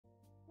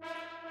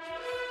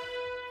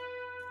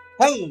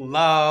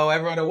Hello,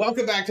 everyone, and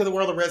welcome back to the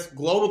world of Risk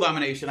Global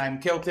Domination.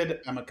 I'm Kylted.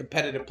 I'm a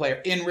competitive player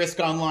in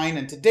Risk Online,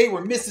 and today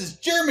we're Mrs.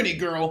 Germany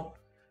Girl.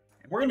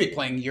 And we're going to be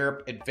playing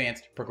Europe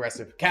Advanced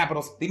Progressive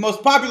Capitals, the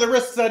most popular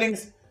risk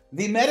settings,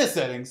 the meta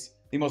settings,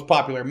 the most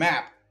popular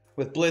map,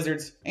 with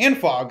blizzards and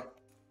fog,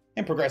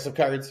 and progressive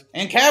cards,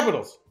 and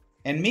capitals.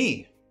 And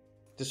me,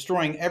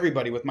 destroying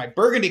everybody with my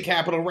Burgundy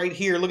capital right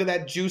here. Look at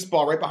that juice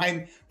ball right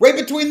behind, right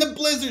between the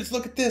blizzards.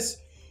 Look at this.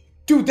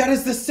 Dude, that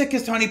is the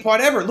sickest honeypot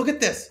ever. Look at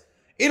this.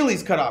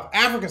 Italy's cut off.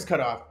 Africa's cut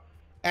off.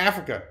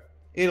 Africa,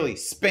 Italy,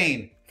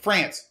 Spain,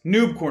 France,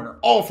 Noob Corner,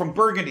 all from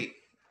Burgundy.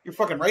 You're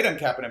fucking right on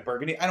capping in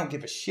Burgundy. I don't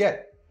give a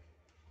shit.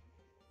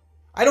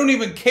 I don't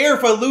even care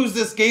if I lose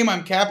this game.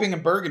 I'm capping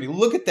in Burgundy.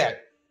 Look at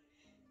that.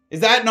 Is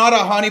that not a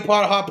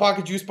honeypot, hot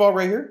pocket juice ball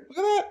right here? Look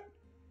at that.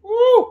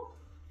 Woo!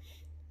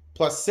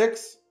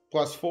 +6,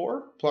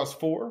 +4,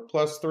 +4,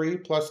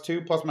 +3,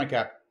 +2, plus my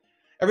cap.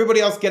 Everybody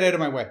else get out of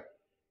my way.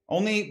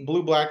 Only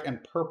blue, black,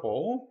 and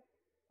purple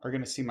are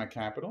going to see my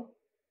capital.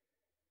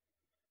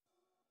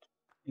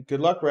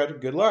 Good luck,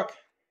 Red. Good luck.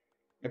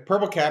 If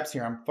purple cap's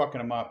here, I'm fucking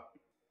them up.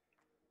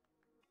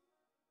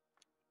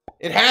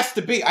 It has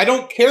to be. I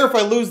don't care if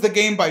I lose the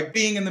game by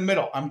being in the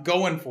middle. I'm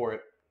going for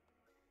it.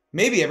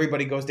 Maybe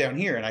everybody goes down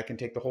here and I can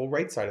take the whole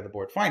right side of the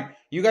board. Fine.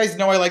 You guys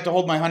know I like to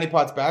hold my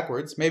honeypots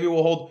backwards. Maybe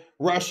we'll hold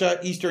Russia,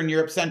 Eastern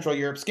Europe, Central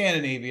Europe,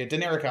 Scandinavia,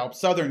 Dinaric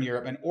Alps, Southern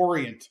Europe, and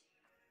Orient,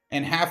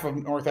 and half of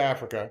North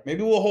Africa.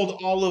 Maybe we'll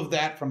hold all of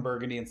that from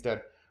Burgundy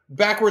instead.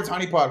 Backwards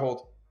honeypot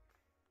hold.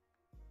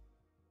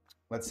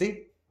 Let's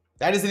see.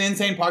 That is an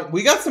insane pot.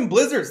 We got some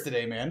blizzards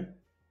today, man.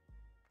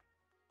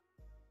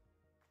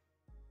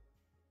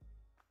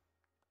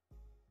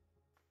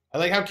 I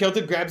like how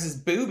Kylted grabs his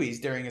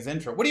boobies during his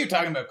intro. What are you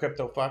talking about,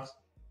 Crypto Fox?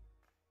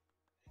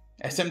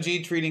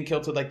 SMG treating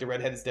Kylted like the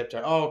redheaded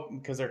stepchild. Oh,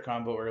 because their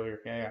combo earlier.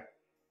 Yeah.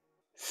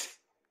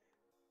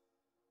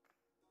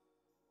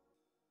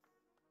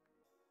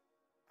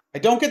 I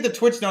don't get the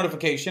Twitch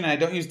notification, and I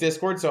don't use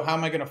Discord, so how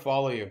am I going to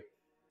follow you?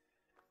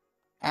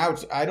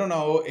 Ouch. I don't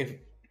know if...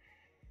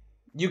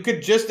 You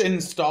could just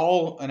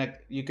install,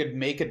 you could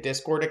make a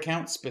Discord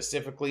account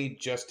specifically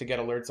just to get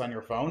alerts on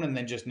your phone and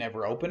then just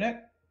never open it.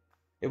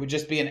 It would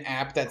just be an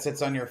app that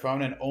sits on your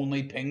phone and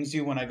only pings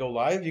you when I go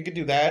live. You could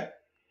do that.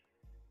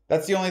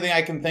 That's the only thing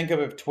I can think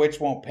of if Twitch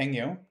won't ping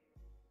you.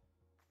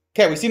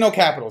 Okay, we see no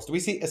capitals. Do we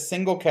see a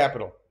single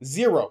capital?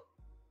 0.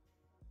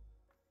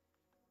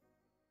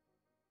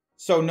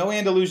 So no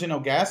Andalusia, no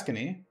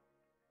Gascony.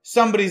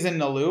 Somebody's in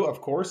Nalu,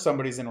 of course.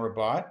 Somebody's in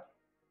Rabat.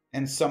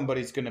 And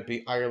somebody's going to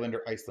be Ireland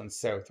or Iceland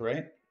South,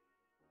 right?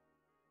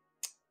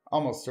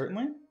 Almost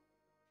certainly.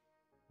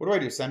 What do I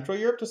do? Central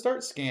Europe to start?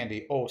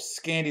 Scandi. Oh,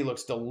 Scandi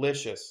looks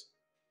delicious.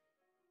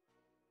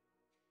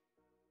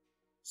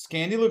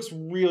 Scandi looks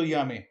real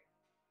yummy.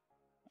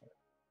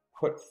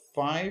 Put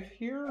 5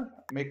 here.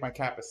 Make my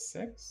cap a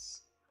 6.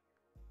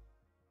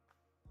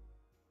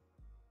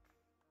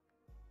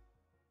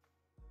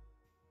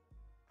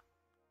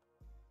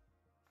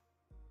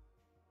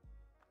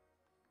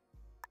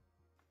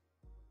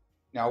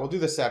 Now we'll do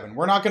the 7.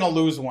 We're not going to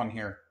lose one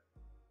here,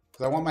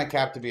 because I want my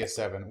cap to be a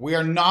 7. We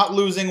are not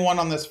losing one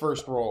on this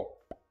first roll.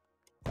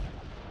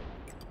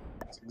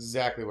 That's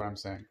exactly what I'm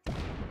saying.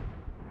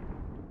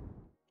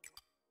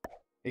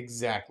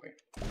 Exactly.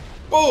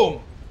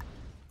 Boom!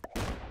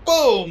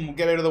 Boom!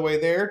 Get out of the way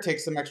there. Take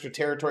some extra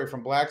territory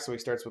from black so he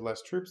starts with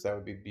less troops. That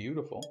would be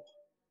beautiful.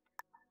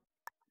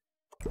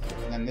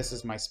 And then this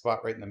is my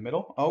spot right in the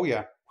middle. Oh,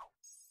 yeah.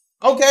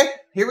 Okay,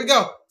 here we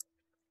go.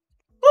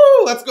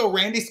 Woo! Let's go,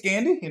 Randy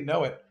Scandi. You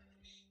know it.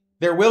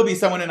 There will be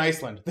someone in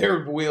Iceland.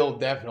 There will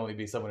definitely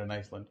be someone in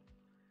Iceland.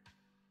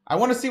 I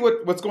want to see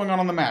what's going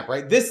on the map,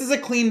 right? This is a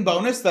clean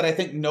bonus that I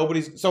think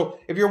nobody's... So,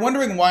 if you're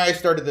wondering why I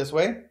started this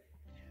way,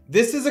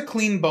 this is a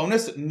clean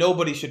bonus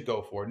nobody should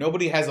go for.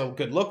 Nobody has a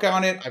good look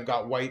on it. I've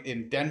got white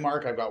in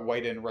Denmark. I've got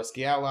white in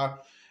Ruskiala.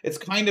 It's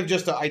kind of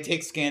just I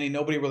take Scandi.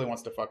 Nobody really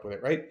wants to fuck with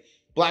it, right?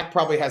 Black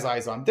probably has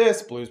eyes on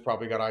this. Blue's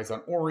probably got eyes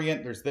on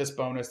Orient. There's this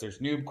bonus. There's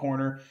Noob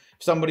Corner.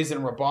 If somebody's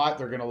in Rabat,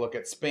 they're going to look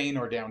at Spain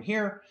or down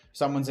here. If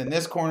someone's in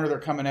this corner, they're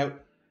coming out.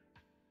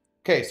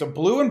 Okay, so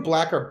blue and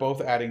black are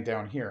both adding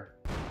down here.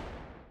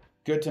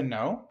 Good to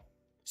know.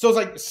 So it's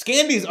like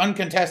Scandi's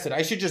uncontested.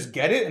 I should just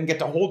get it and get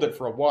to hold it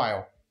for a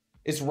while.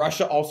 Is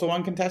Russia also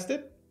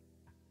uncontested?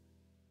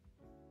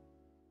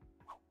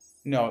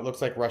 No, it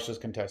looks like Russia's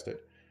contested.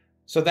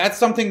 So that's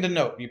something to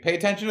note. You pay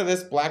attention to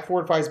this. Black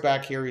fortifies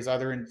back here. He's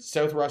either in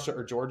South Russia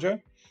or Georgia.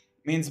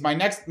 Means my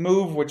next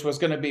move, which was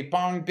going to be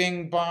bong,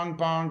 bing, bong,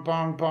 bong,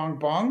 bong, bong,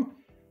 bong.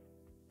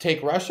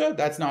 Take Russia.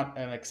 That's not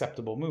an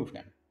acceptable move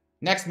now.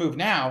 Next move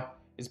now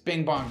is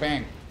bing, bong,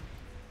 bang.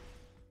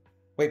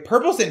 Wait,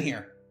 purple's in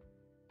here.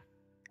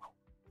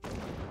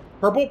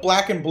 Purple,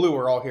 black, and blue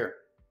are all here.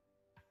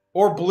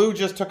 Or blue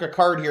just took a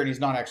card here and he's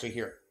not actually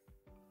here.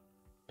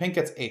 Pink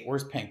gets 8.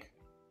 Where's pink?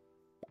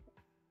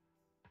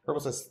 Purple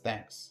says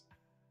thanks.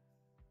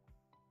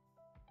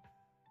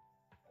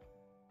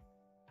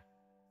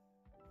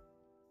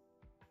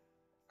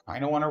 I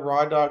don't want a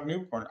raw dog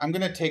noob corner. I'm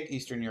going to take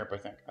Eastern Europe, I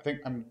think. I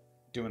think I'm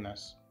doing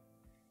this.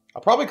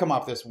 I'll probably come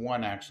off this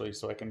one, actually,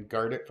 so I can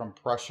guard it from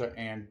Prussia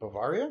and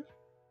Bavaria.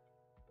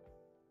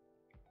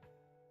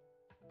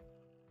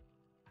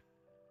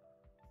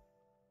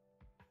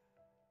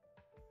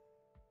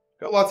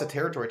 Got lots of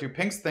territory, too.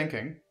 Pink's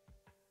thinking.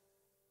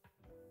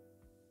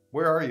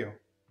 Where are you?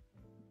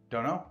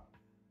 Don't know.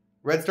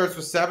 Red starts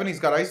with 7.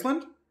 He's got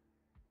Iceland.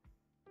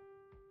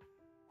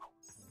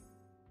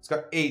 It's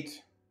got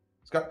 8.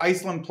 It's got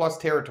Iceland plus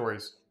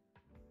territories.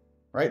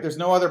 Right? There's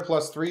no other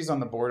 +3s on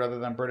the board other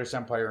than British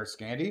Empire or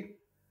Scandi.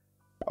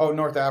 Oh,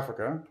 North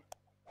Africa.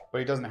 But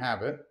he doesn't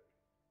have it.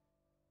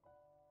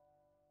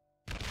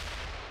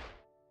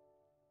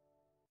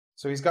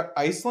 So he's got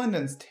Iceland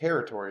and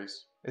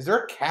territories. Is there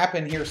a cap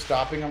in here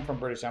stopping him from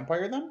British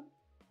Empire then?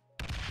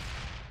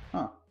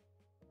 Huh.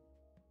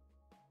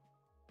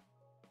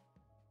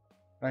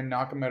 Can I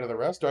knock him out of the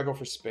rest? Do I go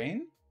for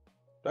Spain?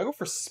 Do I go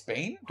for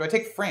Spain? Do I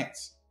take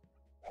France?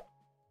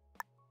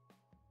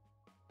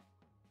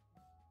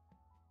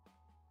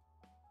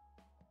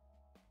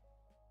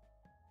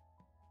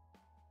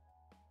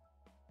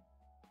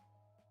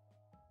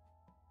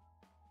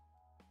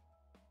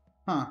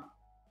 Huh.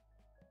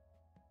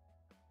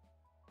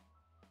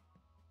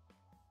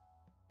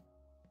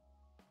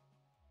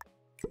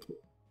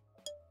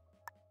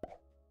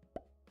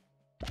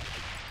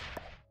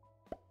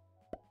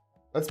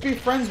 Let's be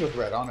friends with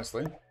Red,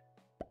 honestly.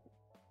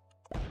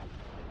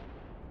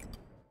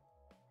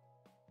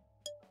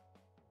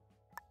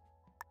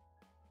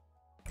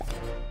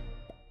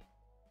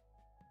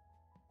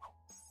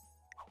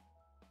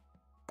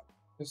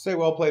 Just say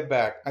well played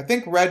back. I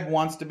think Red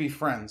wants to be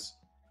friends.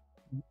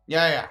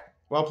 Yeah.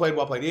 Well played,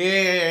 well played.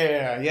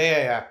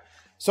 Yeah.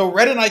 So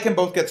Red and I can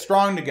both get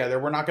strong together.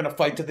 We're not going to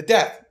fight to the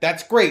death.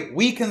 That's great.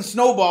 We can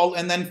snowball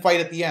and then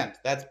fight at the end.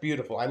 That's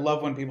beautiful. I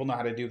love when people know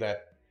how to do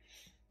that.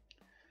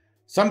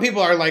 Some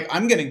people are like,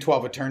 I'm getting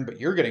 12 a turn,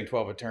 but you're getting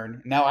 12 a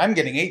turn. Now I'm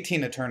getting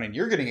 18 a turn and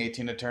you're getting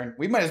 18 a turn.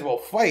 We might as well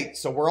fight.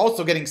 So we're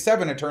also getting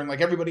 7 a turn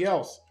like everybody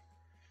else.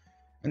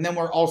 And then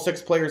we're all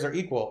 6 players are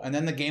equal. And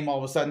then the game all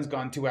of a sudden's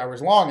gone 2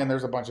 hours long and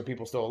there's a bunch of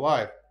people still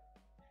alive.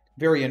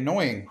 Very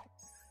annoying.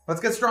 Let's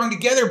get strong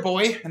together,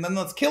 boy. And then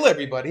let's kill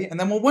everybody. And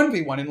then we'll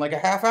 1v1 in like a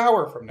half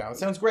hour from now. It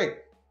sounds great.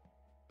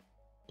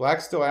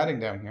 Black's still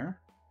adding down here.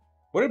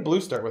 What did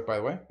blue start with, by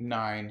the way?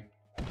 9.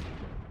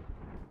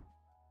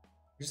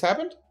 Just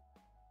happened?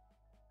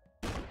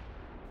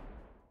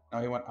 No,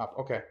 he went up.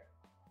 Okay.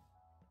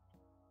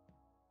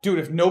 Dude,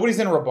 if nobody's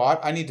in a Rabat,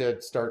 I need to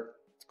start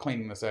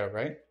cleaning this out,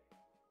 right?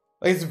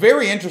 Like, it's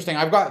very interesting.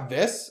 I've got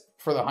this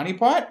for the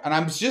honeypot, and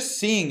I'm just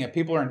seeing if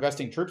people are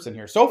investing troops in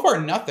here. So far,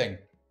 nothing.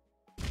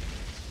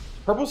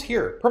 Purple's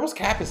here. Purple's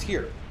cap is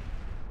here.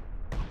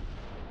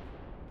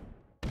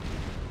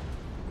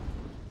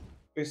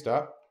 Please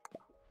stop.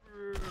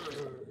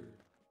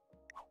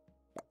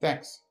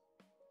 Thanks.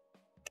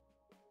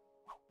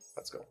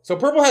 Let's go. So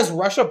purple has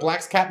Russia.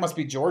 Black's cap must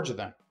be Georgia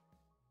then.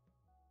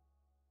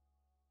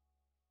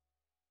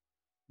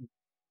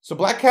 So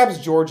black cap's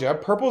Georgia.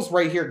 Purple's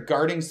right here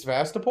guarding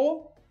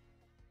Sevastopol.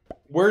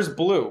 Where's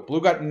blue?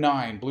 Blue got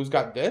 9. Blue's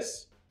got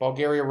this.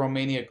 Bulgaria,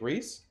 Romania,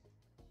 Greece.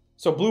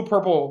 So blue,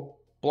 purple,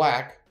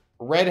 black.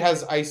 Red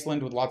has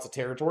Iceland with lots of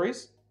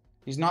territories.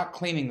 He's not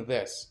cleaning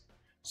this.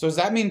 So does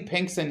that mean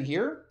pink's in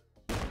here?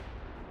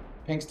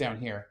 Pink's down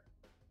here.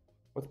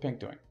 What's pink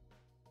doing?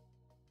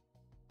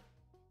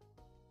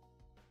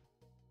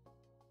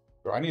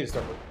 Bro, I need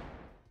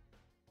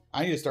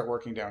to start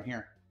working down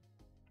here.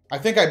 I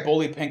think I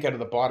bully pink out of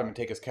the bottom and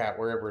take his cat,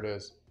 wherever it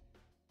is.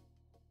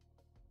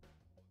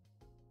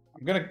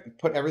 I'm going to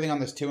put everything on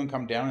this 2 and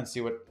come down and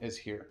see what is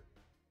here.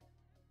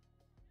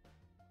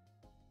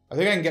 I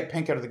think I can get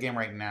pink out of the game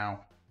right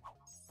now.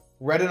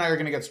 Red and I are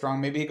going to get strong.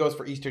 Maybe he goes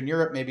for Eastern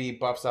Europe. Maybe he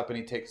buffs up and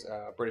he takes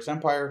British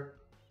Empire.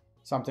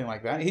 Something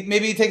like that.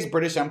 Maybe he takes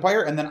British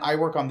Empire and then I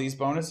work on these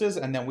bonuses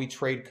and then we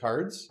trade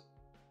cards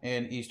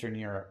in Eastern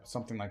Europe.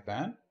 Something like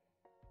that.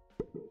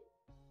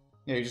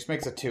 Yeah, he just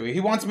makes a 2. He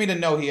wants me to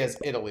know he has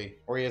Italy,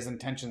 or he has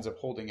intentions of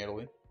holding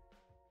Italy.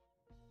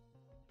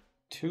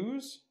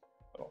 2s?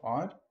 A little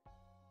odd.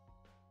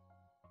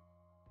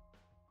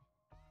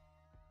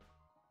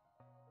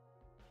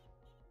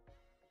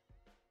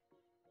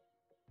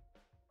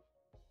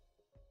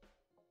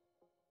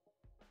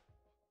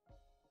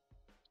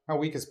 How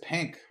weak is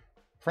pink?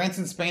 France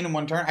and Spain in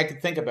 1 turn? I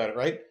could think about it,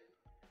 right?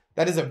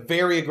 That is a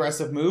very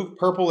aggressive move.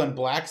 Purple and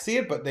black see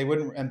it, but they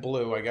wouldn't, and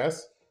blue, I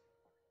guess.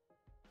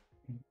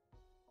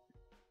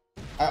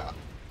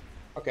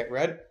 Okay,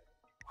 red.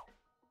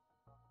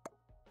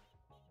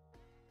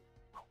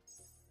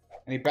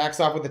 And he backs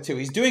off with the 2.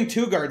 He's doing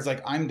 2 guards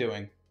like I'm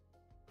doing.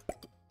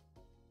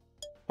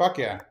 Fuck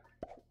yeah.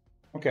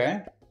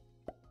 Okay.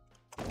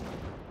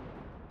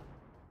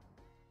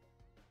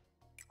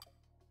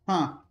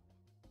 Huh.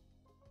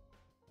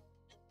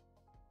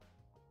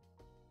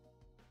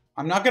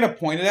 I'm not going to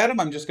point it at him.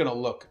 I'm just going to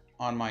look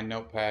on my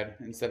notepad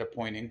instead of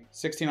pointing.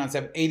 16 on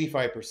 7,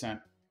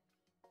 85%.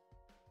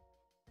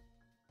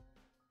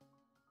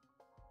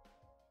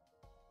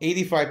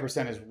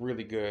 85% is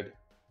really good.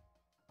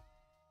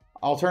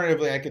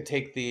 Alternatively, I could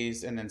take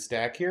these and then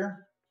stack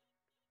here.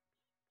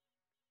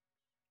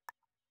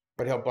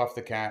 But he'll buff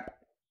the cat.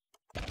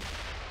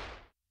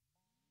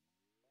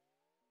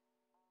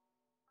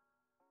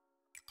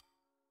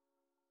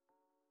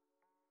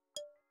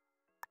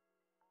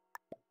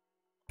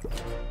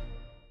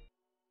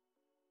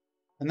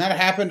 And that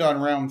happened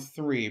on round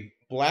 3.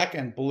 Black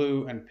and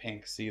blue and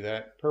pink. See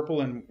that?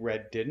 Purple and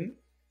red didn't.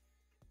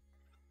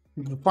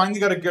 Finally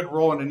got a good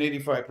roll and an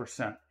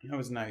 85%. That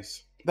was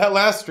nice. That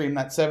last stream,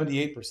 that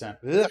 78%.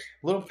 Ugh, a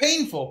little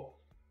painful.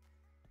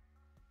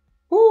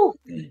 Woo!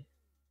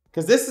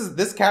 Because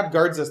this cap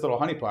guards this little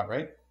honeypot,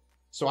 right?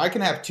 So I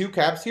can have 2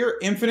 caps here.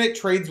 Infinite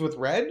trades with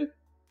red.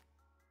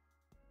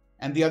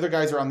 And the other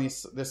guys are on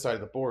this side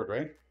of the board,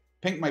 right?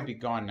 Pink might be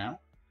gone now.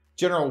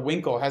 General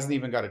Winkle hasn't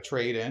even got a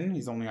trade in.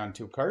 He's only on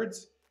 2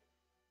 cards.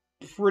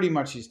 Pretty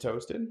much he's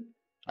toasted.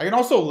 I can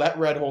also let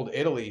red hold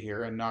Italy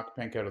here and knock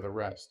pink out of the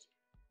rest.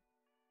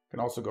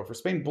 Can also go for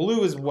Spain.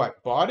 Blue is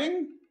what?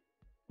 Botting?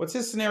 What's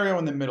his scenario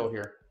in the middle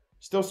here?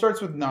 Still starts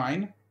with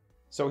 9.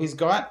 So he's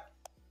got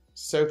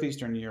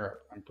Southeastern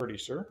Europe, I'm pretty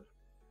sure.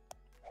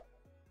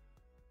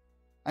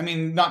 I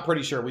mean, not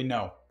pretty sure. We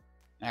know,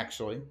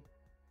 actually.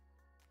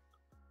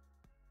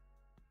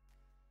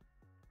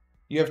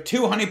 You have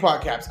 2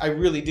 honeypot caps. I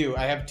really do.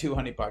 I have 2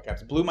 honeypot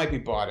caps. Blue might be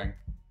botting.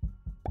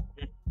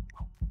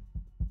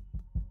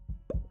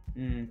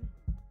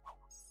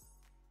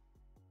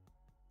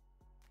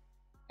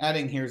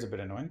 Adding here is a bit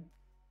annoying.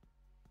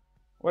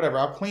 Whatever,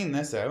 I'll clean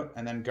this out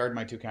and then guard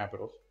my 2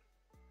 capitals.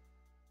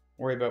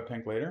 Worry about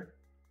pink later.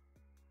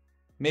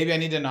 Maybe I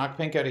need to knock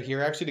pink out of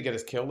here actually to get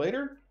his kill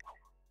later.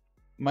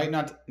 Might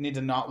not need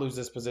to not lose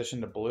this position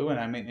to blue, and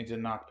I might need to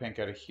knock pink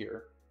out of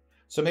here.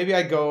 So maybe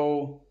I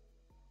go...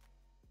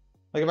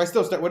 Like if I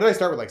still start... What did I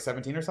start with, like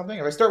 17 or something?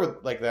 If I start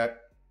with like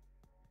that...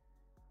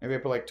 Maybe I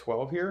put like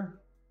 12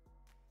 here.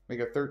 Make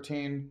a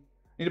 13.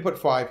 I need to put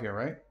 5 here,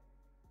 right?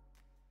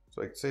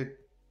 So like say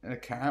in a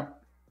cap.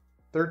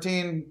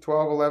 13,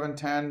 12, 11,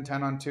 10,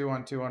 10 on 2,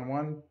 on 2, on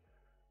 1.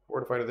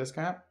 Fortify to this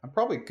cap. I'm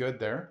probably good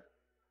there.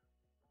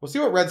 We'll see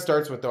what red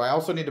starts with, though. I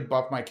also need to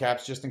buff my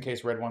caps just in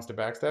case red wants to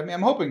backstab me.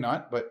 I'm hoping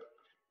not, but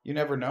you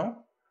never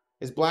know.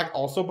 Is black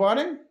also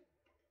botting?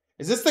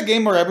 Is this the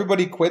game where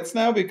everybody quits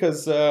now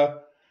because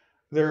they're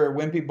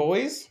wimpy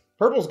boys?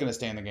 Purple's going to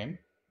stay in the game.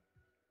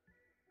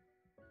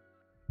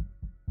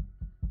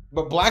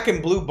 But black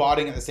and blue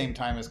botting at the same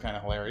time is kind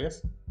of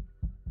hilarious.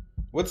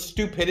 What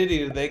stupidity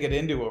did they get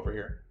into over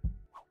here?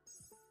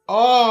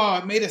 Oh,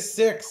 it made a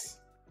 6.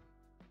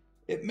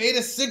 It made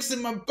a 6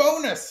 in my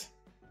bonus.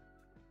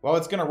 Well,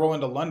 it's going to roll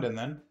into London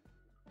then.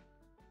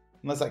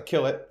 Unless I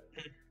kill it.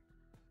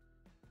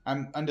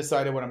 I'm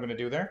undecided what I'm going to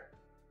do there.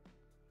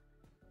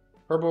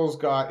 Purple's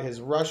got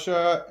his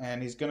Russia,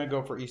 and he's going to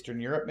go for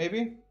Eastern Europe,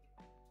 maybe?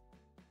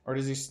 Or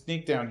does he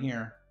sneak down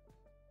here?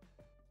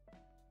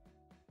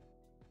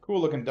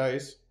 Cool looking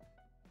dice.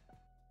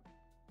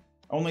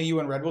 Only you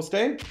and red will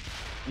stay?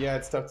 Yeah,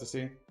 it's tough to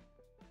see.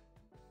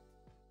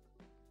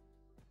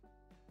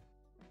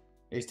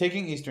 He's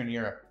taking Eastern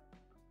Europe.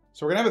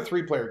 So we're going to have a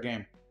 3-player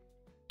game.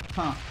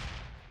 Huh.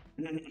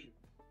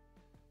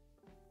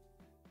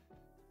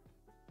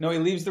 No, he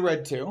leaves the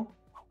red too.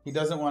 He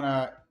doesn't want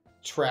to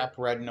trap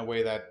red in a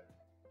way that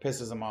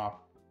pisses him off.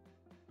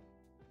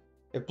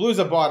 If blue's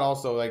a bot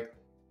also, like,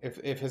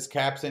 if his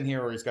cap's in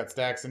here or he's got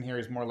stacks in here,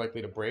 he's more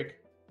likely to break.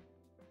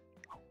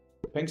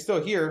 Pink's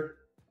still here.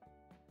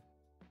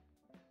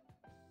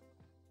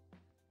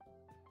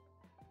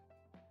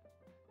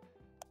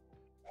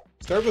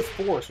 Start with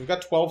 4, so we've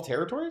got 12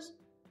 territories?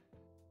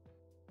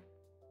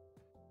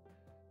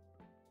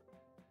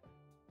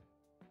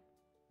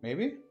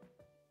 Maybe?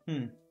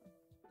 He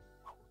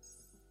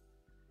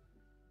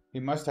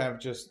must have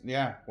just,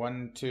 yeah,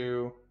 1,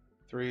 2,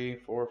 3,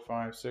 4,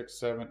 5, 6,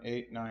 7,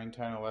 8, 9,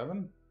 10,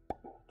 11,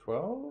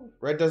 12.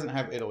 Red doesn't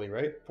have Italy,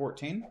 right?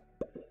 14.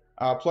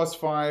 Plus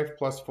 5,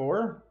 plus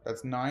 4.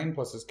 That's 9,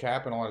 plus his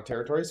cap and a lot of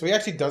territory. So he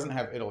actually doesn't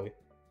have Italy.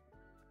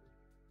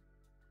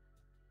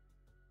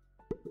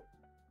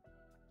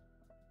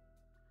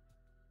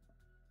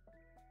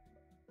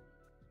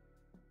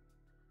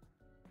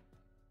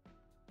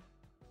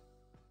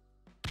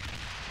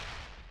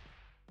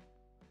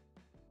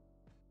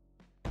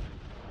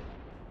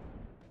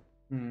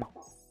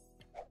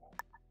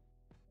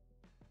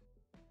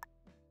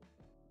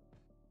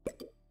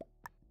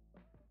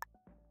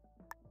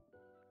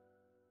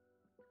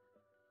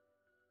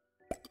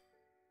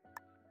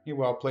 He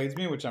well plays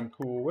me, which I'm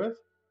cool with.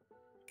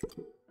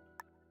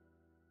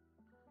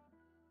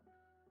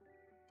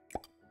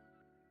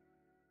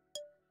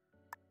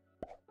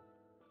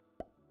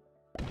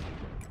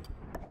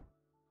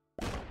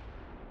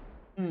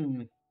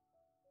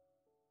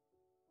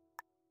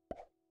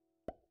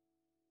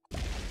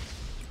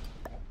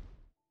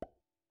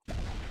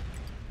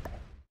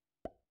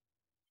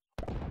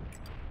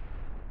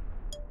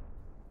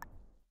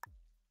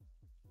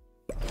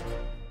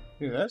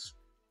 Do this.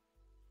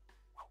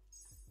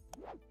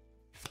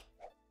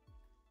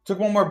 Took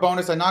one more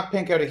bonus. I knocked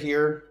pink out of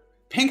here.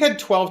 Pink had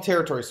 12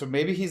 territories, so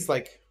maybe he's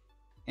like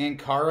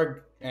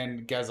Ankara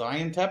and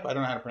Gaziantep. I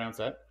don't know how to pronounce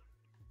that.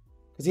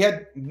 Because he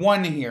had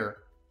 1 here.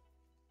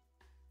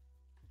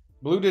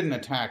 Blue didn't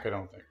attack, I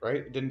don't think, right?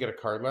 It didn't get a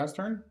card last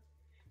turn.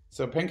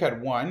 So pink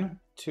had 1,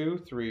 2,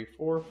 3,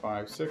 4,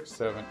 5, 6,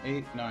 7,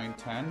 8, 9,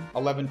 10,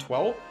 11,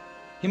 12.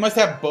 He must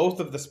have both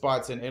of the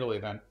spots in Italy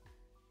then.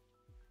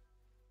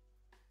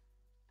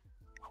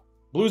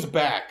 Blue's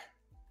back.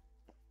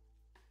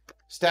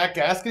 Stack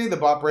Gascony, the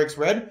bot breaks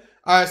red.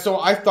 So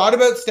I thought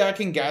about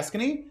stacking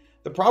Gascony.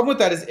 The problem with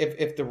that is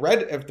if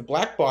the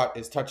black bot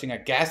is touching a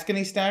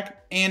Gascony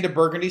stack and a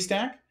Burgundy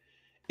stack,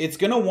 it's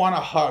gonna want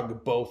to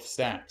hug both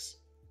stacks.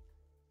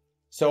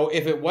 So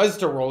if it was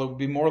to roll, it would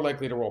be more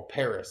likely to roll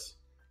Paris.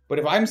 But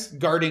if I'm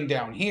guarding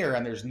down here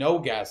and there's no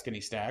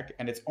Gascony stack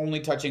and it's only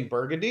touching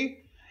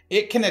Burgundy,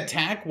 it can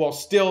attack while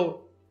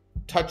still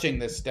touching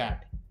this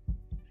stack.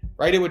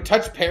 Right? It would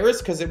touch Paris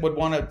because it would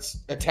want to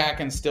attack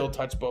and still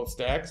touch both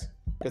stacks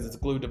because it's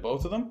glued to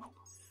both of them.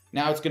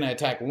 Now it's going to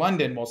attack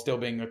London while still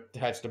being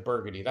attached to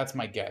Burgundy. That's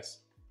my guess.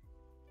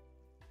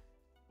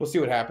 We'll see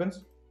what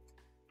happens.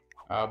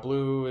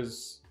 Blue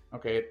is...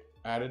 Okay,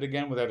 added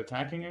again without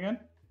attacking again.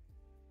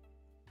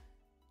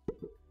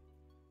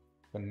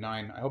 The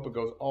 9. I hope it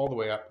goes all the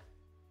way up.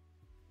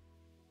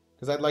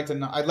 Because I'd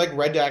like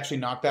red to actually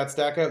knock that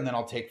stack out, and then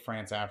I'll take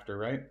France after,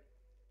 right?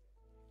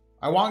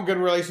 I want good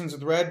relations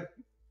with red,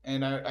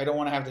 and I don't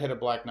want to have to hit a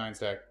black 9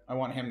 stack. I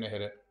want him to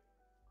hit it.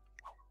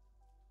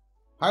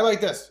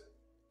 Highlight this.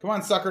 Come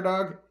on, sucker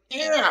dog.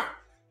 Yeah!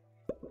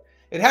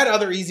 It had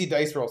other easy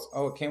dice rolls.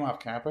 Oh, it came off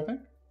cap, I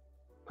think.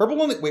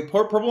 Purple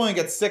only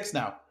gets 6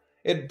 now.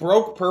 It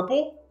broke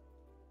purple.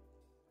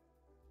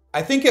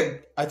 I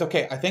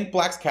think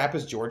black's cap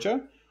is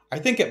Georgia. I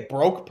think it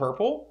broke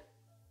purple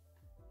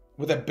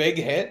with a big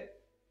hit.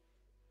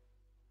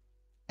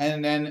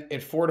 And then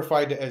it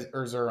fortified to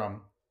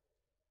Erzurum.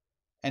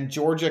 And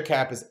Georgia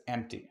cap is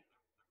empty.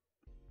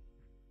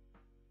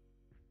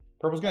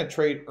 Purple's going to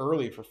trade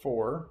early for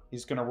 4.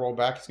 He's going to roll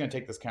back. He's going to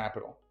take this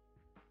capital.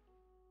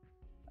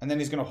 And then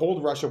he's going to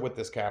hold Russia with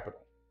this capital.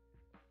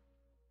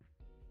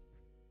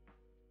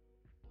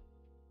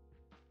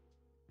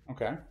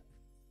 Okay.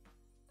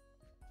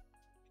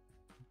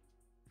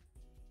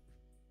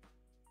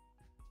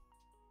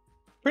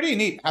 Pretty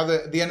neat how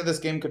the end of this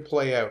game could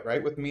play out,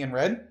 right? With me and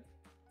red.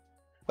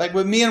 Like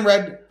with me and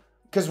red,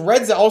 because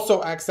red's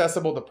also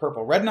accessible to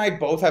purple. Red and I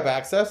both have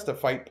access to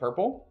fight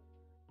purple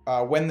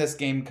when this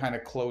game kind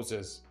of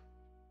closes.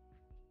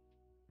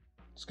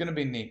 It's going to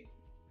be neat.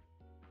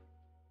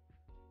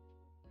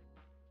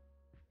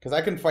 Because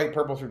I can fight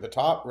purple through the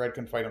top, red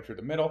can fight him through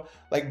the middle.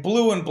 Like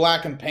blue and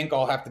black and pink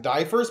all have to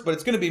die first, but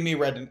it's going to be me,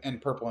 red,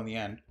 and purple in the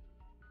end.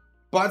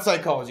 Bot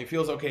psychology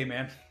feels okay,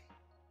 man.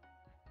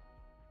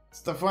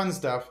 It's the fun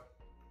stuff.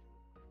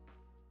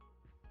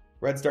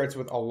 Red starts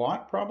with a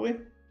lot, probably.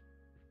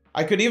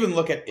 I could even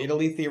look at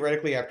Italy,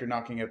 theoretically, after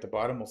knocking out the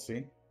bottom. We'll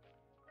see.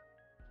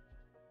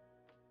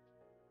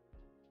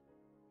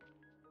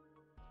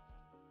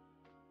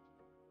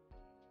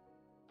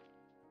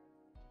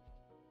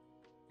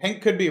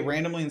 Pink could be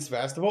randomly in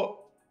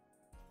Sevastopol.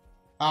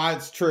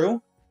 It's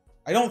true.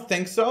 I don't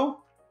think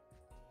so.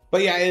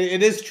 But yeah,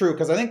 it is true,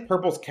 because I think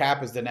purple's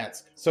cap is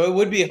Donetsk. So it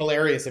would be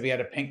hilarious if he had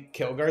a pink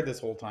kill guard this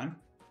whole time.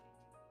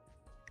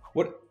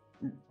 What?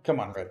 Come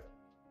on, red.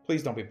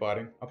 Please don't be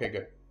botting. Okay,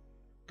 good.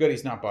 Good,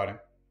 he's not botting.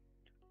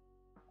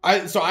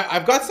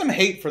 I've got some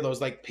hate for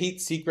those, like,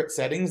 Pete's secret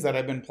settings that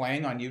I've been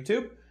playing on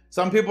YouTube.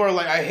 Some people are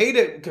like, I hate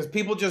it because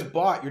people just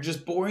bot. You're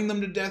just boring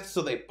them to death,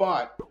 so they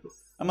bot.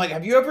 I'm like,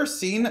 have you ever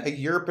seen a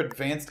Europe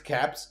Advanced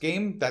Caps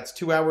game that's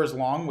 2 hours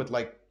long with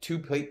like 2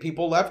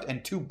 people left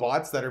and 2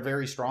 bots that are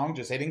very strong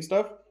just hitting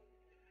stuff?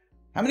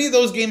 How many of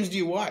those games do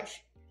you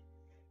watch?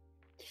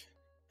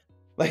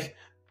 Like,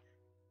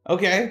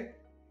 okay.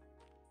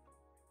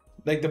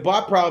 Like the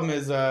bot problem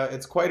is,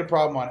 it's quite a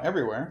problem on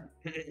everywhere.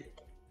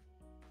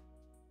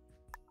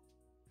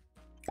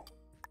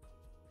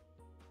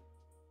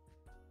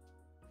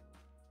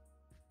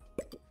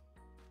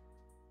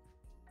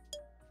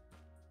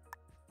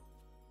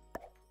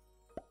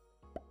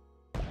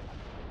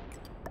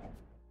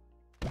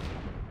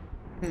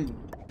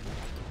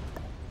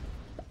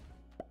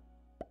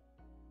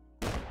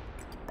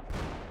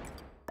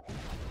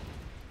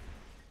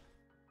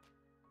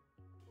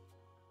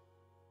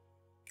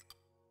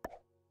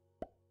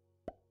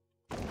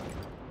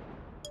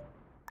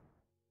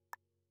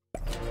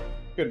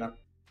 Good enough.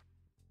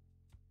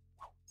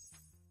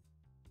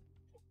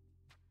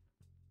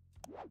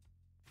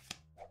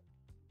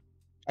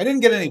 I didn't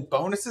get any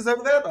bonuses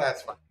over there, but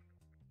that's fine.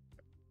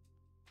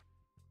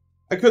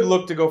 I could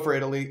look to go for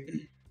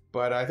Italy,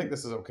 but I think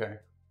this is okay.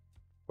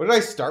 What did I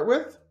start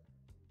with?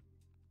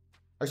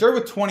 I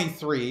started with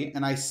 23,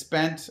 and I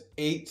spent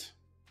 8.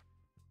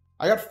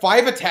 I got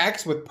 5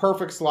 attacks with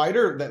perfect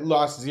slider that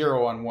lost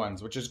 0 on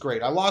 1s, which is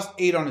great. I lost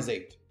 8 on his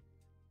 8.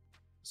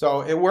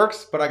 So it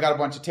works, but I got a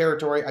bunch of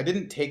territory. I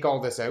didn't take all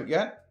this out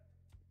yet.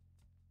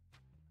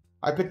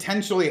 I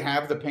potentially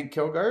have the pink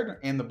kill guard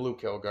and the blue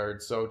kill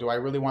guard. So do I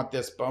really want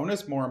this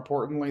bonus more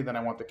importantly than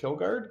I want the kill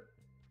guard?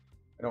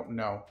 I don't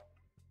know.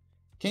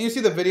 Can you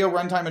see the video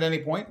runtime at any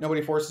point?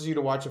 Nobody forces you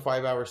to watch a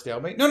 5-hour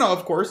stalemate? No,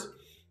 of course.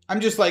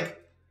 I'm just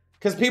like,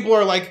 Because people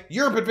are like,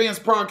 Europe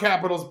Advanced Prague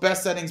Capital's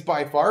best settings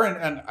by far,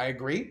 and I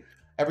agree.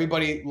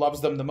 Everybody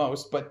loves them the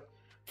most, but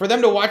for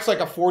them to watch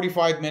like a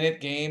 45-minute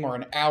game or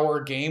an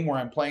hour game where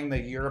I'm playing the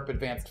Europe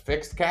Advanced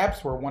fixed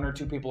caps where 1 or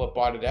 2 people have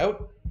bought it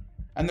out,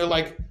 and they're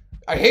like,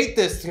 I hate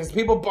this because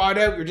people bought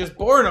out, you're just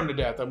boring them to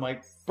death. I'm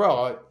like,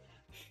 bro,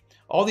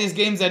 all these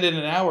games ended in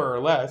an hour or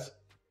less.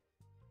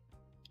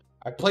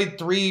 I played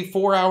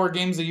 3-4 hour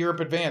games of Europe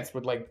Advanced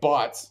with like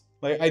bots.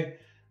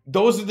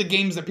 Those are the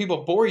games that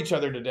people bore each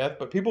other to death,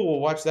 but people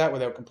will watch that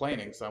without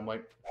complaining. So I'm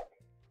like,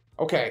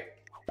 okay,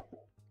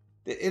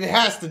 it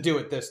has to do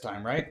it this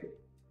time, right?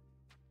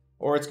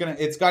 Or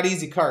it's got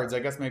easy cards. I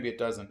guess maybe it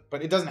doesn't,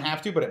 but it doesn't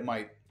have to, but it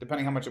might,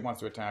 depending how much it wants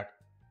to attack.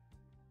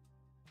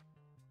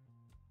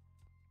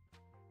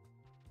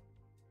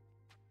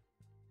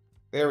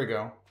 There we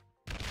go.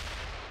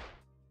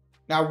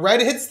 Now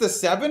red hits the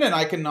 7 and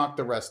I can knock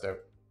the rest out.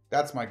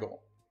 That's my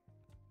goal.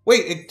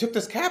 Wait, it took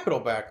this capital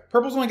back.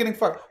 Purple's only getting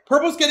 5.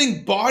 Purple's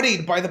getting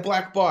bodied by the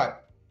black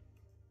bot.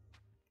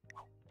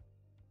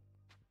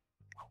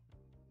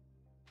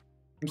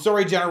 I'm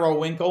sorry, General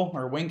Winkle,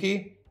 or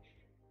Winky.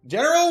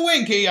 General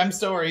Winky, I'm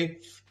sorry.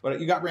 But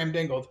you got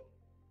ramdingled.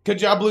 Good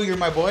job, Blue, you're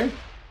my boy.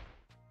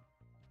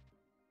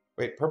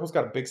 Wait, Purple's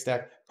got a big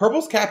stack.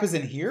 Purple's cap is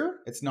in here?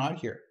 It's not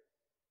here.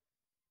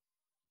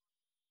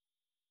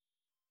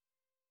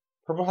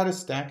 Purple had a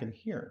stack in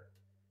here.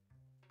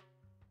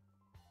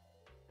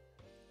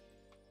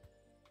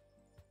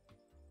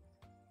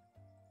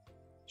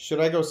 Should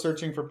I go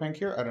searching for pink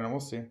here? I don't know. We'll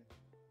see.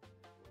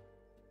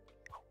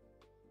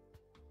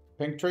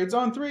 Pink trades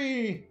on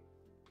 3.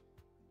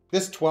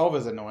 This 12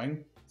 is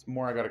annoying. It's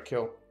more I gotta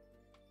kill.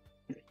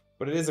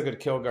 But it is a good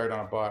kill guard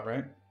on a bot,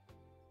 right?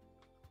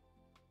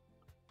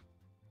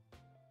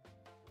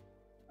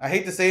 I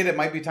hate to say it, it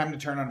might be time to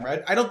turn on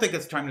red. I don't think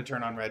it's time to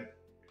turn on red.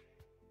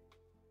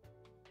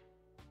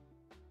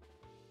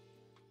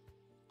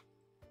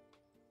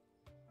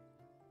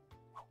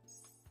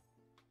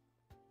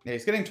 Yeah,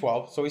 he's getting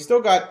 12. So he's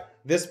still got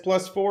this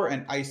 +4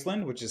 and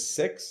Iceland, which is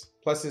 6,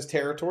 plus his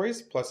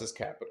territories, plus his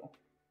capital.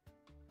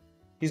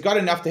 He's got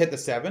enough to hit the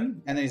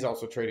 7, and then he's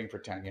also trading for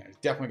 10. Yeah, he's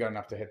definitely got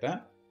enough to hit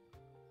that.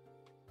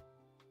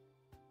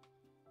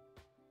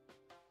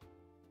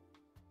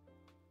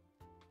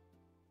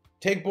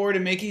 Take board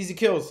and make easy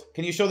kills.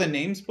 Can you show the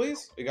names,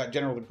 please? We got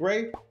General the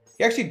Gray.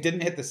 He actually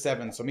didn't hit the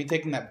 7, so me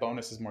taking that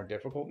bonus is more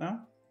difficult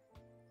now.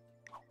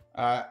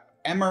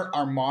 Emmer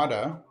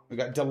Armada. We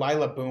got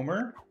Delilah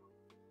Boomer.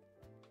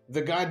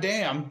 The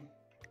goddamn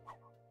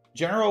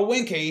General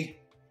Winky.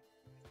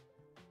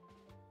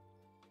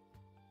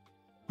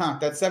 Huh,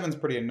 that 7's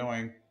pretty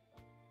annoying.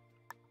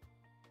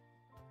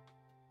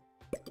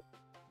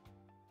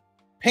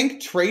 Pink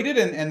traded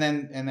and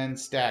then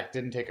stacked.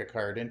 Didn't take a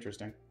card.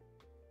 Interesting.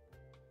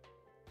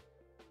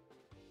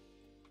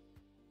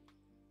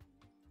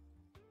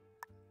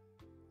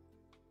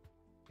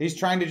 He's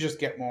trying to just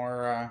get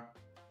more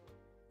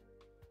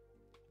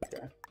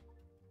okay.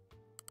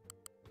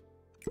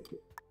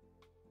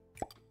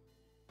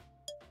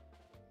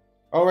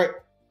 All right.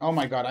 Oh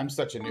my god, I'm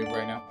such a noob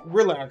right now.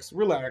 Relax,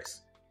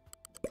 relax.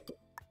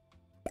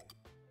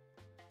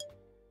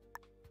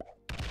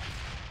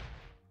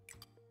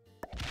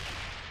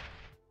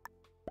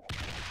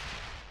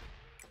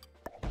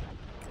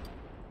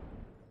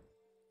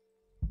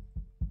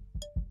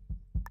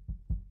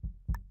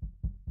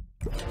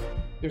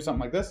 Do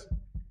something like this.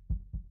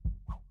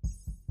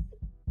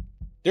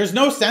 There's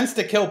no sense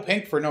to kill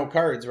pink for no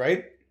cards,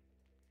 right?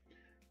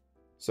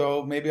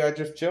 So maybe I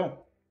just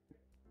chill.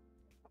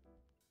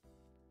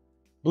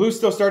 Blue's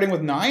still starting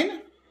with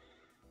 9?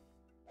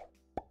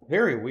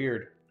 Very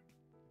weird.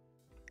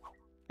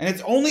 And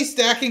it's only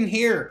stacking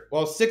here.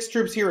 Well, 6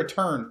 troops here a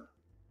turn.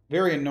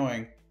 Very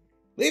annoying.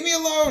 Leave me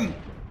alone!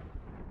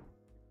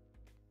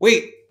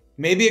 Wait,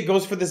 maybe it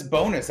goes for this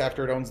bonus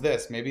after it owns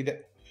this. Maybe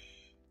that...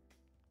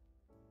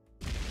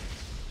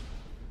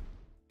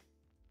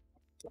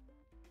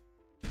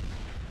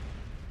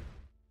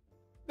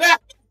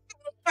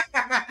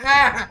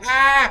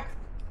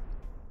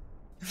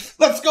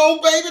 Let's go,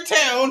 baby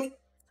town!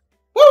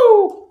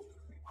 Woo!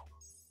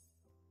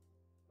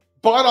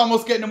 Bot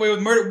almost getting away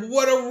with murder.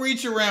 What a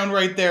reach around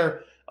right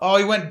there. Oh,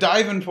 he went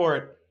diving for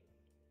it.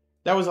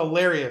 That was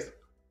hilarious.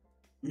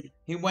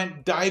 He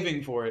went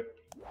diving for it.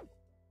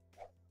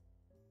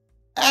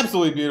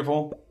 Absolutely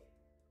beautiful.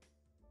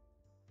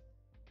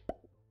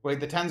 Wait,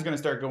 the 10's going to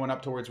start going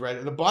up towards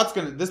red.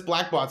 This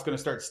black bot's going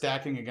to start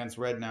stacking against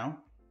red now.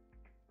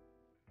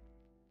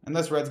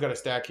 Unless red's got a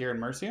stack here in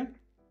Mercia.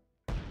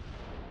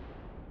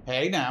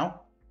 Hey,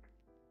 now.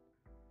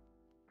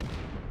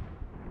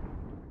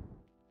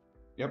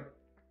 Yep.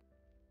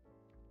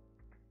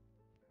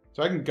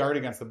 So I can guard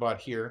against the bot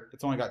here.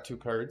 It's only got 2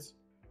 cards.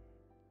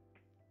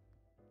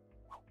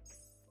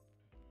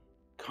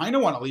 Kind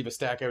of want to leave a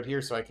stack out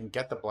here so I can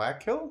get the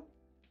black kill.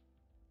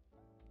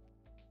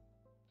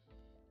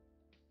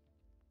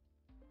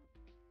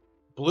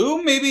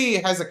 Blue maybe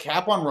has a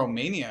cap on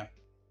Romania.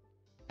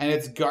 And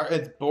it's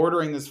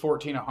bordering this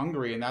 14 of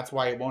Hungary, and that's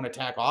why it won't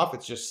attack off.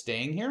 It's just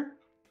staying here.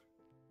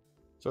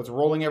 So it's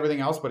rolling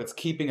everything else, but it's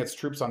keeping its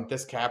troops on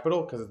this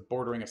capital because it's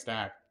bordering a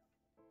stack.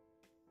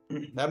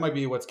 That might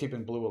be what's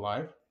keeping blue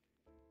alive.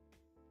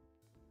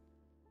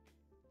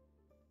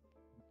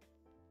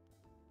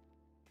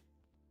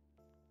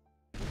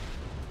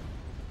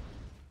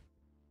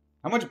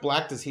 How much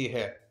black does he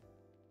hit?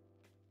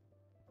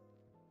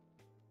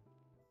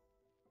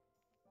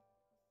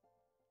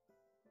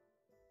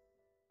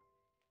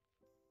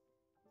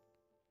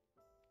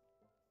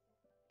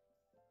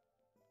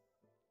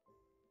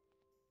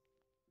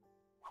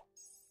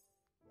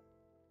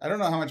 I don't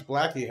know how much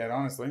black he hit,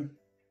 honestly.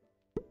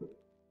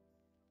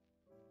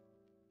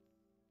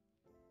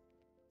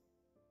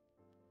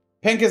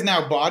 Pink is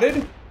now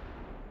botted.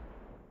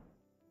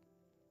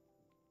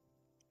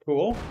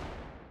 Cool.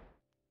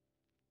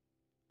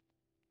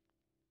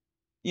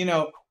 You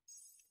know,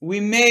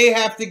 we may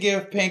have to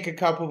give Pink a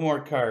couple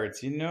more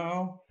cards, you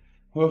know?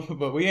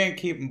 But we ain't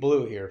keeping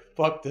blue here.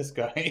 Fuck this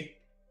guy.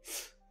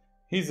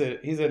 He's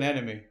an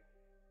enemy.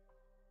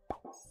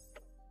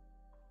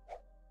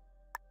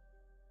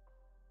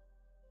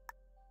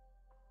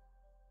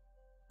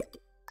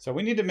 So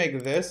we need to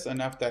make this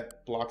enough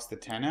that blocks the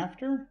 10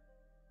 after.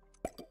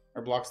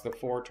 Or blocks the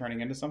 4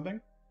 turning into something.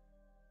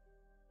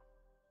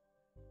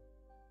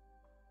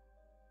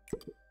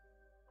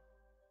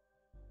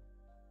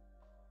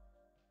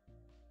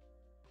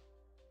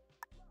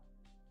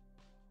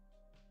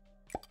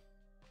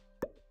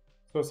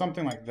 So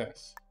something like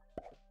this.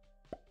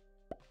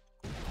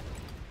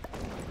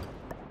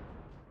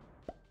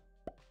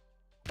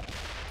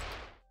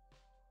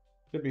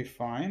 Should be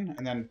fine.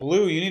 And then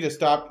blue, you need to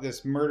stop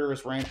this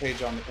murderous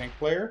rampage on the pink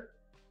player.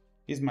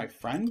 He's my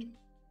friend.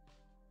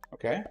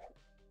 Okay.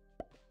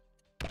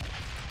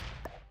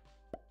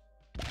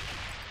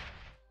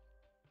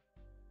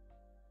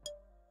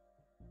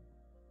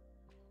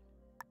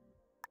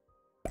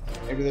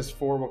 Maybe this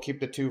 4 will keep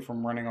the 2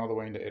 from running all the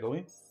way into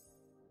Italy.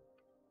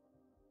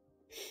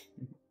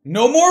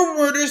 No more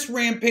murderous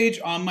rampage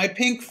on my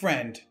pink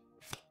friend.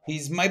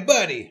 He's my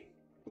buddy.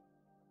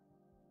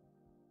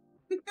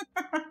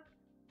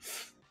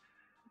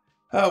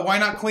 Why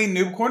not clean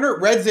noob corner?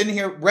 Red's in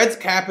here. Red's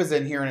cap is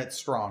in here and it's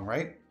strong,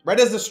 right? Red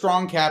has a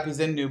strong cap. He's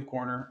in noob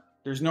corner.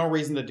 There's no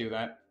reason to do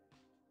that.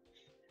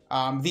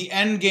 The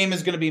end game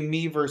is going to be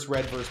me versus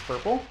red versus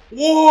purple.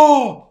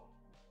 Whoa!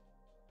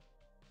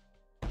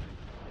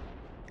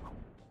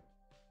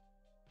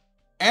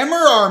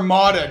 Emmer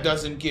Armada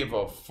doesn't give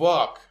a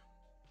fuck.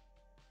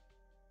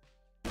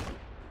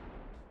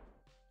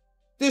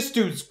 This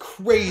dude's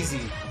crazy.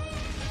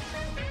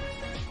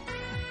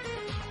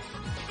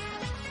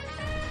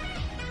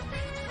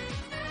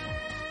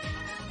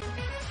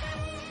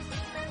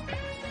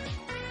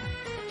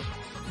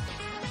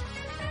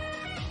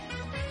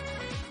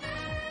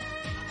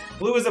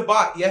 Blue is a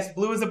bot. Yes,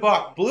 blue is a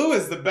bot. Blue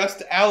is the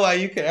best ally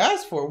you could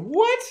ask for.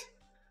 What?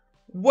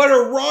 What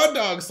a raw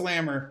dog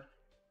slammer.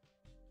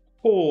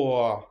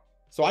 Oh.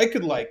 So I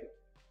could like...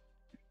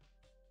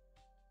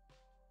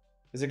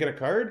 Does it get a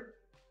card?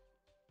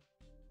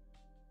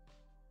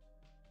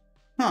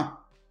 Huh.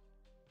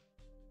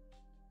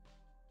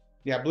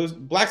 Yeah,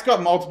 black's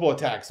got multiple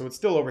attacks, so it's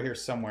still over here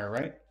somewhere,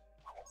 right?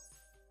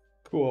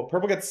 Cool.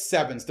 Purple gets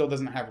 7, still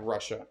doesn't have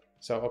Russia.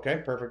 So,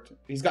 okay, perfect.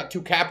 He's got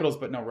 2 capitals,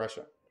 but no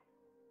Russia.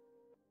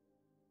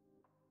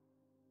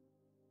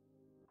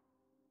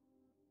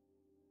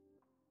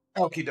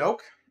 Okie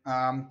doke.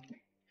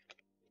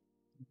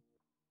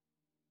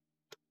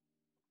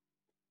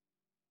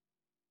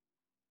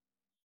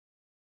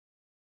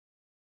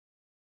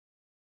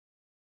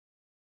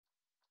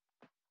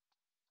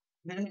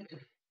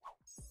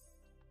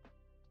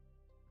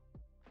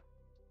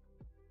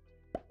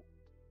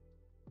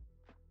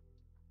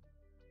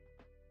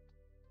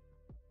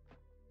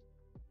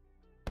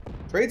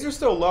 Trades are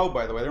still low,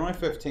 by the way. They're only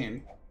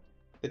 15.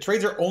 The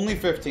trades are only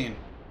 15.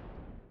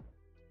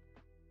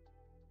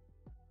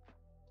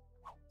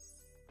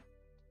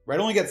 Red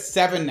only gets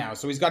 7 now,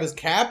 so he's got his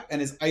cap and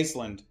his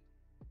Iceland.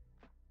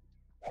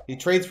 He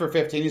trades for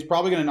 15. He's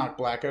probably going to knock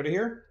black out of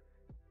here.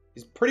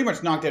 He's pretty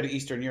much knocked out of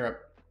Eastern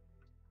Europe.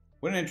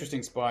 What an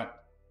interesting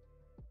spot.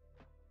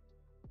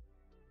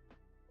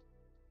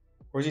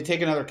 Or does he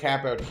take another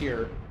cap out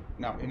here?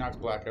 No, he knocks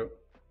black out.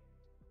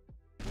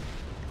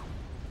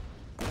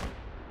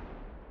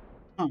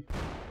 Huh.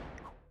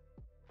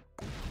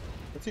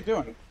 What's he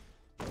doing?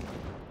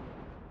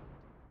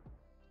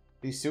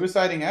 He's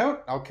suiciding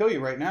out? I'll kill you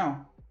right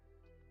now.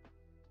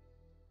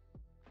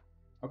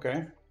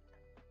 Okay.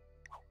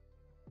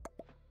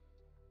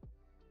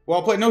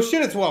 Well played. No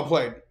shit, it's well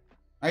played.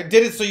 I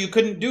did it so you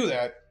couldn't do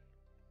that.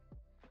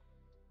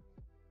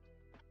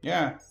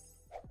 Yeah.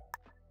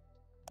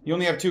 You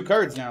only have 2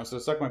 cards now, so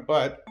suck my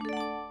butt.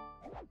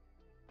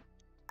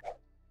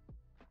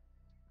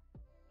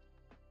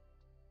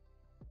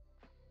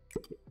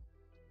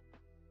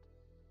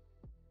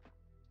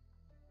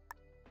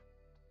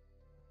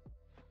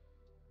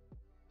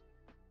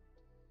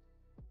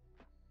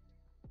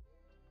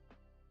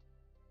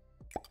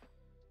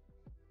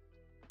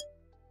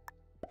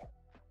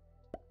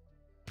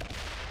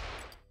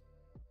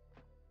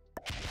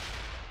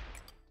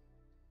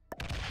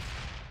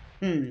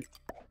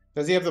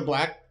 Does he have the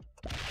black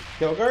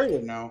kill guard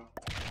or no?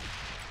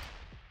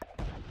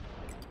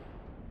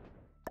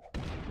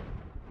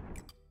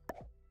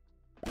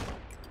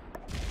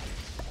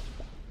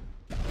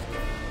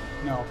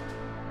 No.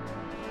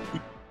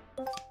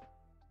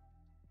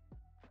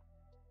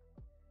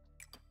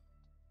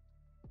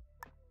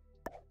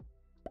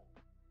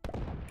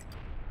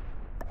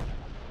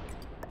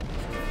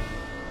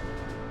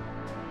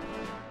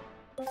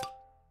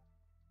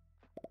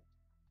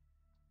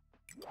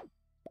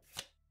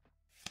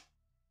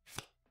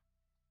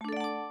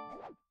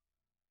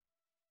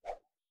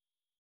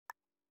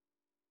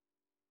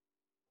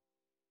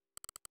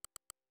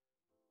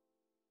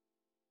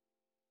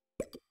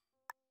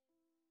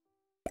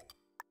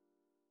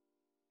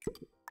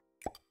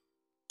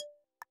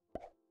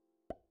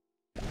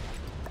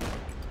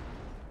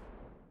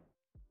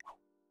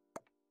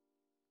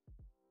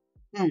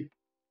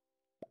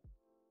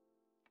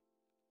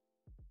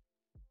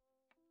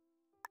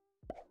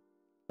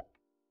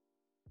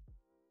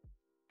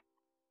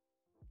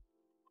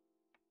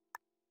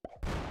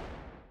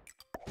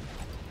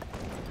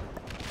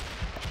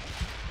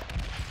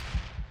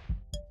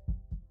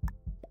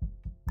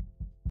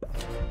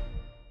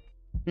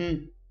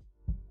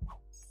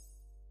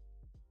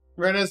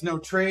 Red has no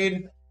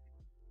trade.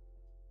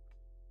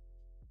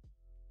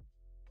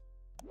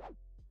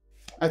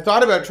 I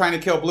thought about trying to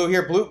kill blue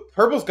here.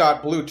 Purple's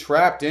got blue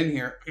trapped in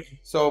here.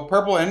 So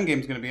purple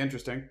endgame's going to be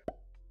interesting.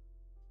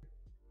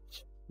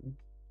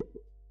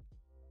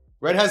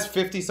 Red has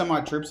 50 some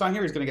odd troops on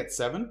here. He's going to get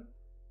 7.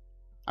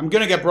 I'm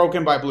going to get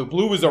broken by blue.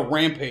 Blue is a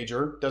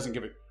rampager. Doesn't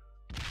give it.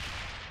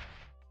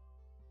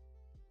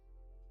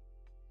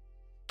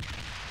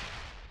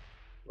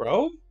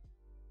 Bro?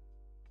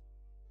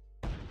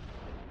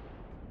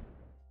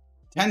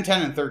 10,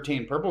 10, and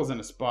 13. Purple's in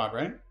a spot,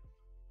 right?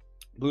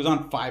 Blue's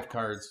on 5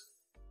 cards.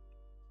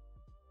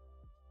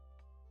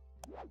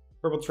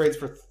 Purple trades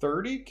for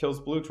 30. Kills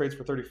blue, trades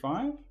for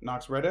 35.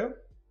 Knocks red out.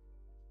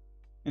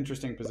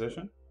 Interesting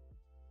position.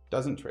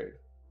 Doesn't trade.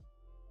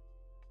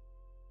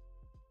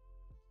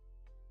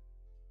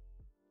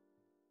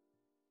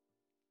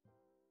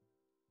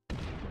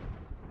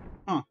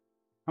 Huh.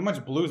 How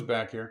much blue's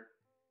back here?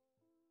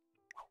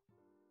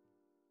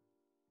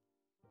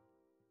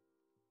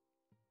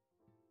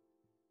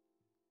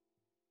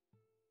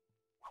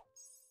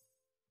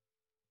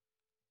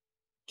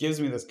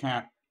 Gives me this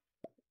cat.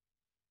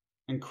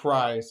 And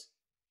cries.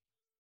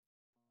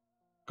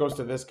 Goes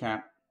to this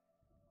cat.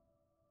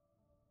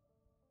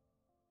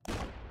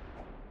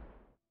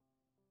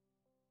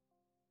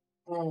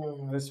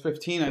 Oh, this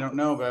 15 I don't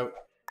know about.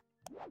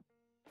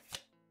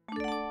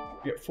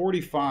 Get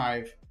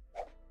 45.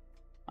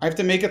 I have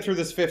to make it through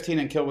this 15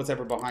 and kill what's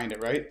ever behind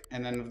it, right?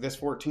 And then this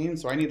 14,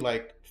 so I need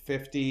like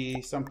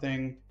 50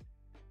 something.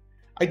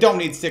 I don't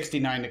need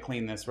 69 to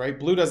clean this, right?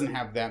 Blue doesn't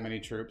have that many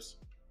troops.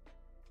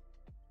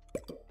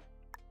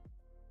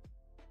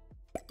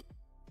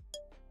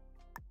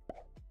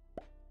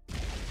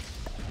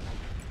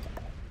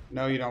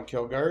 No, you don't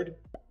kill guard.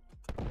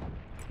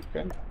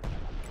 Okay.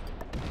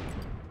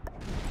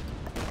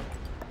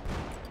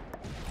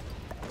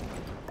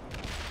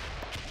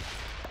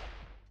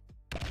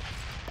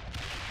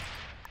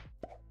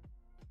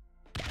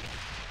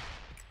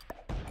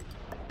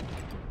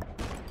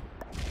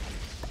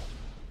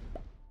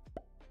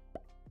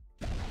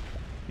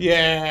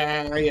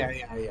 Yeah.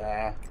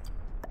 Yeah.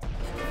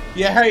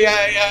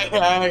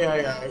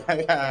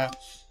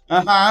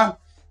 Uh-huh.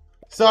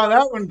 Saw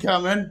that one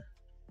coming.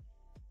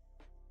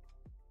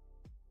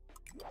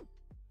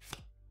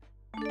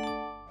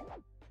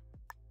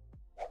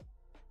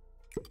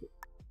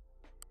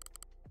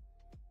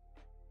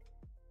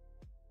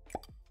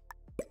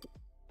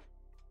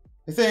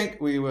 I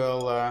think we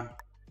will,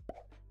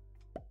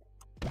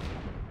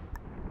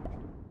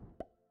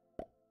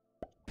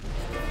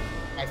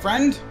 my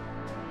friend,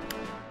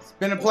 it's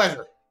been a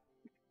pleasure.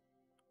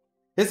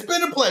 It's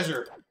been a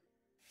pleasure.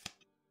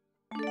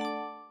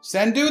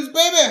 Send dudes,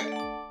 baby.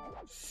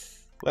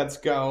 Let's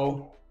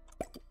go.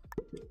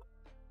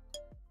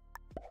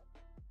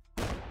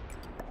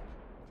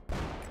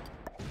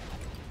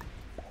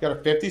 Got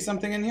a 50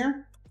 something in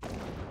here?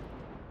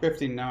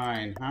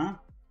 59, huh?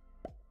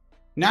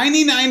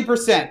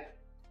 99%.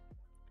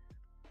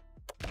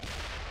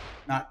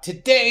 Not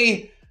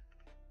today.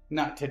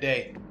 Not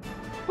today.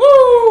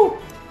 Woo!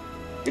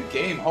 Good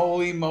game.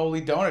 Holy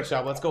moly donut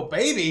shop. Let's go,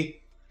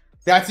 baby.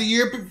 That's a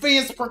Europe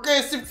Advanced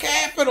Progressive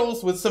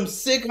Capitals with some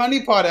sick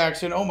honeypot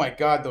action. Oh my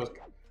god,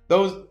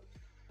 those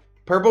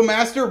purple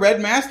master, red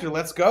master.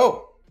 Let's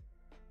go.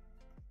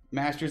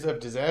 Masters of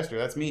Disaster.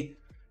 That's me.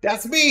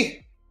 That's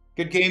me.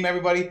 Good game,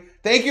 everybody.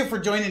 Thank you for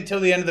joining until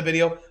the end of the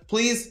video.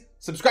 Please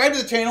subscribe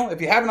to the channel if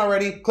you haven't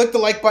already. Click the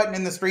like button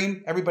in the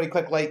stream. Everybody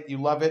click like. You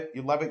love it.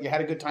 You love it. You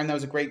had a good time. That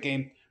was a great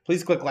game.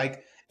 Please click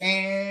like.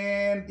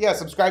 And yeah,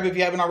 subscribe if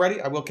you haven't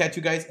already. I will catch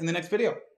you guys in the next video.